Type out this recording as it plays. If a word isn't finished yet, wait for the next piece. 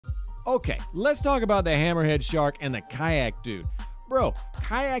Okay, let's talk about the hammerhead shark and the kayak dude. Bro,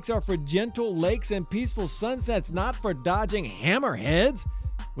 kayaks are for gentle lakes and peaceful sunsets, not for dodging hammerheads.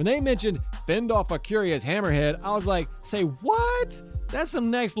 When they mentioned fend off a curious hammerhead, I was like, say what? That's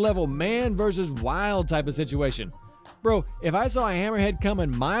some next level man versus wild type of situation. Bro, if I saw a hammerhead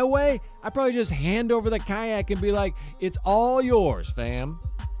coming my way, I'd probably just hand over the kayak and be like, it's all yours, fam.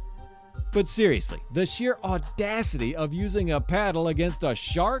 But seriously, the sheer audacity of using a paddle against a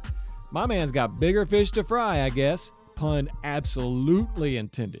shark? My man's got bigger fish to fry, I guess. Pun absolutely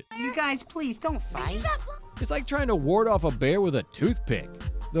intended. You guys, please don't fight. It's like trying to ward off a bear with a toothpick.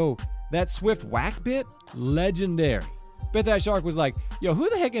 Though, that swift whack bit? Legendary. Bet that shark was like, yo, who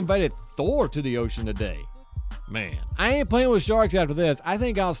the heck invited Thor to the ocean today? Man, I ain't playing with sharks after this. I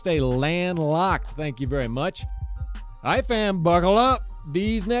think I'll stay landlocked, thank you very much. Alright fam, buckle up.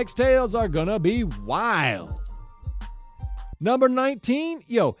 These next tales are gonna be wild. Number 19,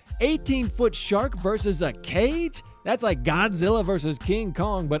 yo, 18-foot shark versus a cage? That's like Godzilla versus King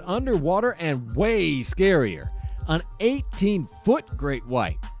Kong, but underwater and way scarier. An 18-foot great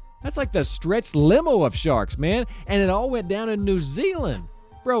white. That's like the stretched limo of sharks, man, and it all went down in New Zealand.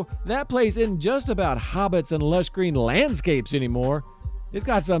 Bro, that place isn't just about hobbits and lush green landscapes anymore. It's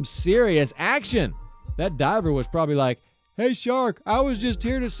got some serious action. That diver was probably like, hey shark, I was just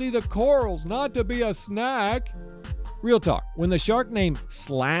here to see the corals, not to be a snack. Real talk, when the shark named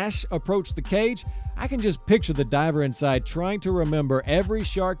Slash approached the cage, I can just picture the diver inside trying to remember every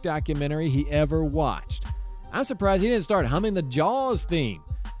shark documentary he ever watched. I'm surprised he didn't start humming the Jaws theme.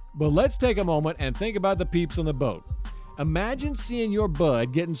 But let's take a moment and think about the peeps on the boat. Imagine seeing your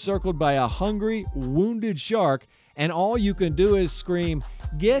bud getting circled by a hungry, wounded shark, and all you can do is scream,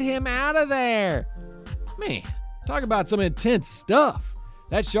 "Get him out of there!" Man, talk about some intense stuff.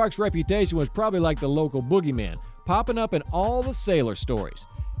 That shark's reputation was probably like the local boogeyman, popping up in all the sailor stories.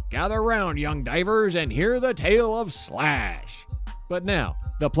 Gather around, young divers, and hear the tale of Slash. But now,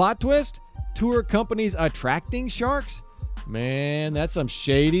 the plot twist? Tour companies attracting sharks? Man, that's some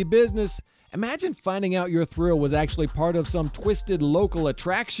shady business. Imagine finding out your thrill was actually part of some twisted local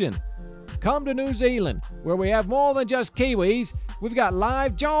attraction. Come to New Zealand, where we have more than just kiwis. We've got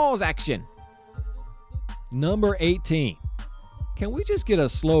live Jaws action. Number 18. Can we just get a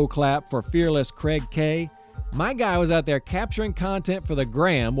slow clap for fearless Craig K? My guy was out there capturing content for the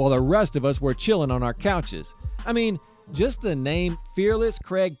gram while the rest of us were chilling on our couches. I mean, just the name Fearless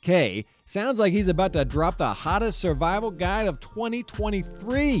Craig K sounds like he's about to drop the hottest survival guide of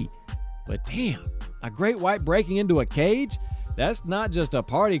 2023. But damn, a great white breaking into a cage? That's not just a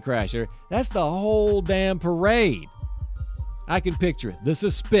party crasher, that's the whole damn parade. I can picture it, the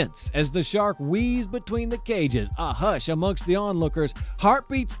suspense as the shark weaves between the cages, a hush amongst the onlookers,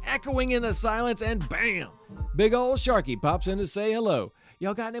 heartbeats echoing in the silence, and bam! Big ol' Sharky pops in to say hello.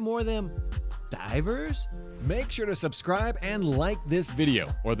 Y'all got any more of them divers? Make sure to subscribe and like this video,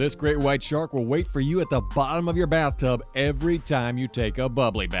 or this great white shark will wait for you at the bottom of your bathtub every time you take a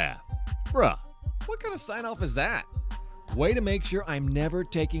bubbly bath. Bruh, what kind of sign off is that? Way to make sure I'm never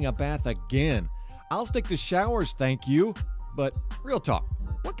taking a bath again. I'll stick to showers, thank you. But real talk,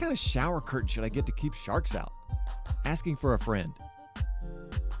 what kind of shower curtain should I get to keep sharks out? Asking for a friend.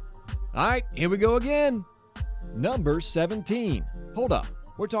 Alright, here we go again. Number 17. Hold up,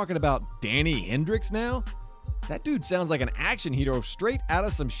 we're talking about Danny Hendricks now? That dude sounds like an action hero straight out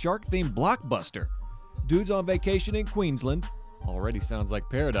of some shark-themed blockbuster. Dude's on vacation in Queensland. Already sounds like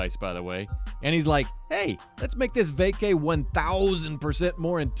paradise, by the way. And he's like, hey, let's make this vacay 1000%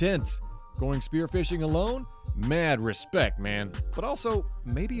 more intense. Going spearfishing alone? Mad respect, man. But also,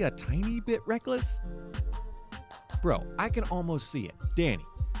 maybe a tiny bit reckless? Bro, I can almost see it. Danny,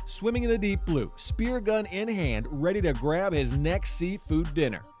 swimming in the deep blue, spear gun in hand, ready to grab his next seafood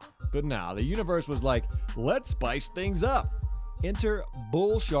dinner. But nah, the universe was like, let's spice things up. Enter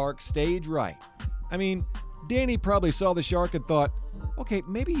bull shark stage right. I mean, Danny probably saw the shark and thought, okay,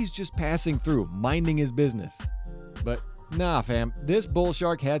 maybe he's just passing through, minding his business. But nah, fam, this bull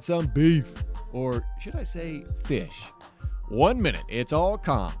shark had some beef. Or should I say fish? 1 minute, it's all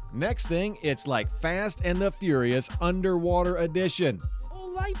calm. Next thing, it's like Fast and the Furious Underwater Edition.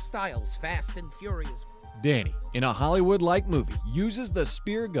 All lifestyles fast and furious. Danny, in a Hollywood-like movie, uses the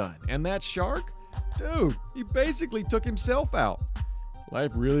spear gun, and that shark? Dude, he basically took himself out.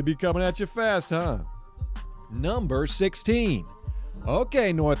 Life really be coming at you fast, huh? Number 16.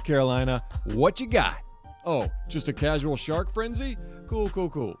 Okay, North Carolina, what you got? Oh, just a casual shark frenzy? Cool, cool,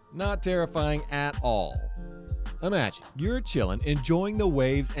 cool. Not terrifying at all. Imagine, you're chilling, enjoying the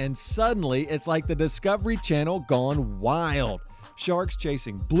waves, and suddenly it's like the Discovery Channel gone wild. Sharks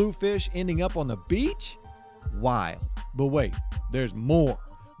chasing bluefish ending up on the beach? Wild. But wait, there's more.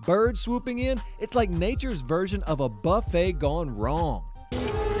 Birds swooping in, it's like nature's version of a buffet gone wrong.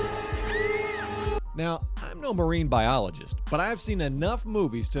 Now, I'm no marine biologist, but I've seen enough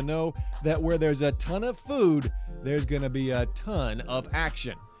movies to know that where there's a ton of food, there's gonna be a ton of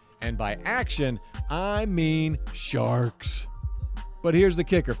action. And by action, I mean sharks. But here's the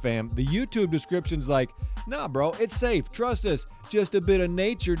kicker, fam. The YouTube description's like, nah, bro, it's safe. Trust us. Just a bit of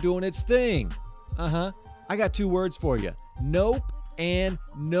nature doing its thing. I got 2 words for you. Nope and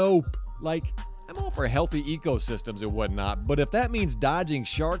nope. Like, I'm all for healthy ecosystems and whatnot, but if that means dodging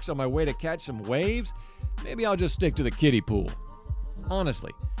sharks on my way to catch some waves, maybe I'll just stick to the kiddie pool.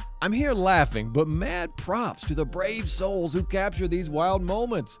 Honestly, I'm here laughing, but mad props to the brave souls who capture these wild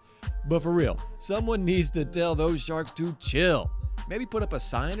moments. But for real, someone needs to tell those sharks to chill. Maybe put up a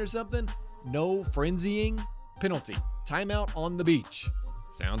sign or something? No frenzying? Penalty. Timeout on the beach.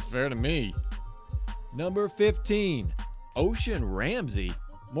 Sounds fair to me. Number 15. Ocean Ramsey.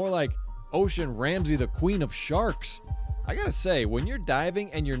 More like Ocean Ramsey, the queen of sharks. I gotta say, when you're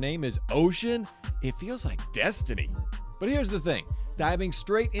diving and your name is Ocean, it feels like destiny. But here's the thing. Diving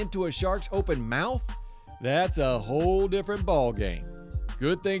straight into a shark's open mouth? That's a whole different ballgame.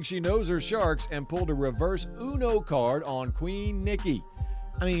 Good thing she knows her sharks and pulled a reverse Uno card on Queen Nikki.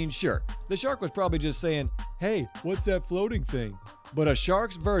 I mean, sure, the shark was probably just saying, hey, what's that floating thing? But a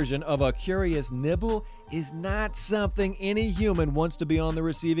shark's version of a curious nibble is not something any human wants to be on the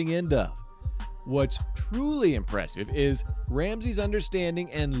receiving end of. What's truly impressive is Ramsey's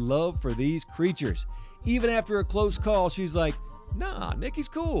understanding and love for these creatures. Even after a close call, she's like, nah, Nikki's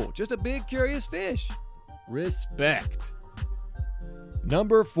cool, just a big curious fish. Respect.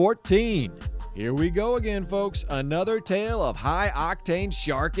 Number 14. Here we go again, folks. Another tale of high-octane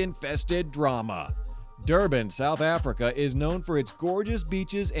shark-infested drama. Durban, South Africa is known for its gorgeous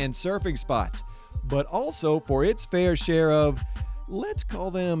beaches and surfing spots, but also for its fair share of, let's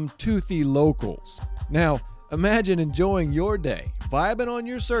call them toothy locals. Now, imagine enjoying your day, vibing on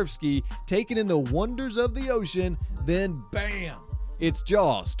your surf ski, taking in the wonders of the ocean, then bam, it's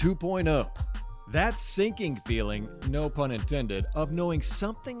Jaws 2.0. That sinking feeling, no pun intended, of knowing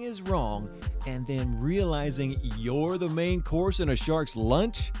something is wrong and then realizing you're the main course in a shark's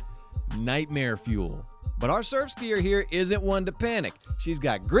lunch? Nightmare fuel. But our surf skier here isn't one to panic. She's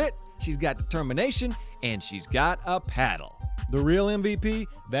got grit, she's got determination, and she's got a paddle. The real MVP,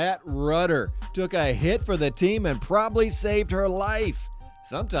 that rudder, took a hit for the team and probably saved her life.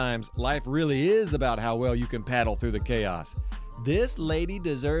 Sometimes life really is about how well you can paddle through the chaos. This lady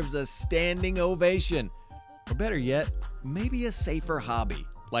deserves a standing ovation. Or better yet, maybe a safer hobby,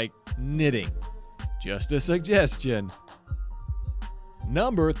 like knitting. Just a suggestion.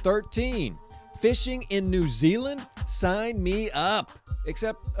 Number 13. Fishing in New Zealand? Sign me up.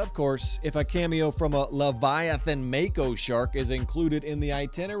 Except, of course, if a cameo from a Leviathan Mako shark is included in the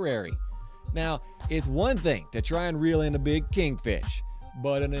itinerary. Now, it's one thing to try and reel in a big kingfish,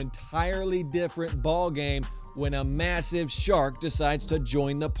 but an entirely different ballgame when a massive shark decides to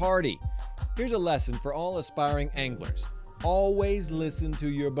join the party. Here's a lesson for all aspiring anglers. Always listen to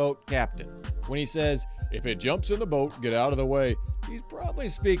your boat captain. When he says, if it jumps in the boat, get out of the way, he's probably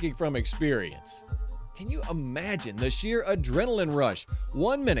speaking from experience. Can you imagine the sheer adrenaline rush?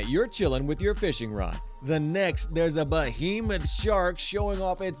 1 minute you're chilling with your fishing rod. The next, there's a behemoth shark showing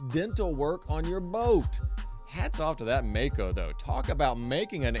off its dental work on your boat. Hats off to that Mako though. Talk about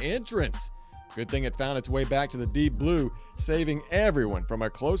making an entrance. Good thing it found its way back to the deep blue, saving everyone from a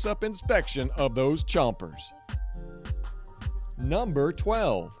close-up inspection of those chompers. Number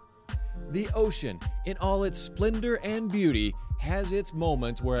 12. The ocean, in all its splendor and beauty, has its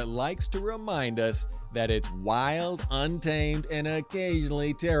moments where it likes to remind us that it's wild, untamed, and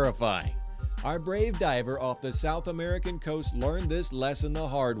occasionally terrifying. Our brave diver off the South American coast learned this lesson the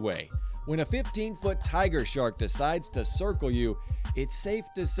hard way. When a 15-foot tiger shark decides to circle you, it's safe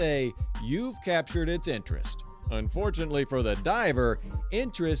to say you've captured its interest. Unfortunately for the diver,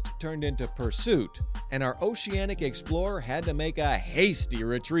 interest turned into pursuit, and our oceanic explorer had to make a hasty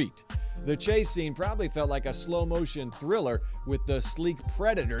retreat. The chase scene probably felt like a slow-motion thriller with the sleek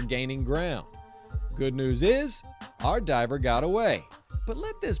predator gaining ground. Good news is, our diver got away. But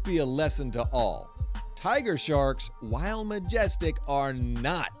let this be a lesson to all. Tiger sharks, while majestic, are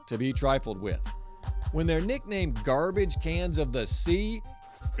not to be trifled with. When they're nicknamed garbage cans of the sea,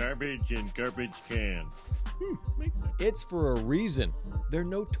 garbage in garbage cans. It's for a reason. They're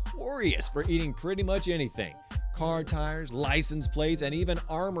notorious for eating pretty much anything. Car tires, license plates, and even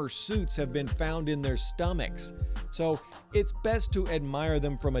armor suits have been found in their stomachs. So it's best to admire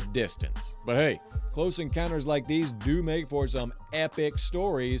them from a distance. But hey, close encounters like these do make for some epic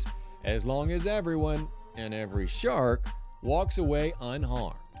stories, as long as everyone, and every shark, walks away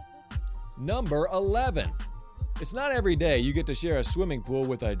unharmed. Number 11. It's not every day you get to share a swimming pool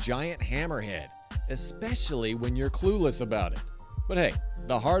with a giant hammerhead, especially when you're clueless about it. But hey,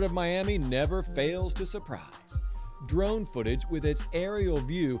 the heart of Miami never fails to surprise. Drone footage with its aerial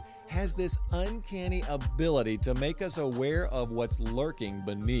view has this uncanny ability to make us aware of what's lurking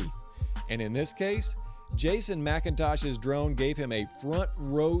beneath. And in this case, Jason McIntosh's drone gave him a front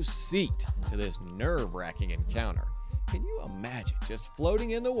row seat to this nerve-wracking encounter. Can you imagine just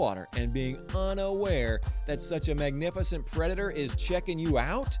floating in the water and being unaware that such a magnificent predator is checking you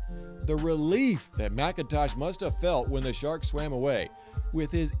out? The relief that McIntosh must have felt when the shark swam away,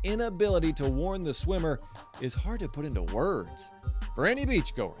 with his inability to warn the swimmer, is hard to put into words. For any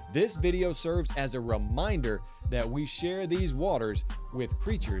beachgoer, this video serves as a reminder that we share these waters with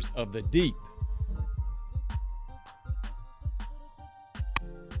creatures of the deep.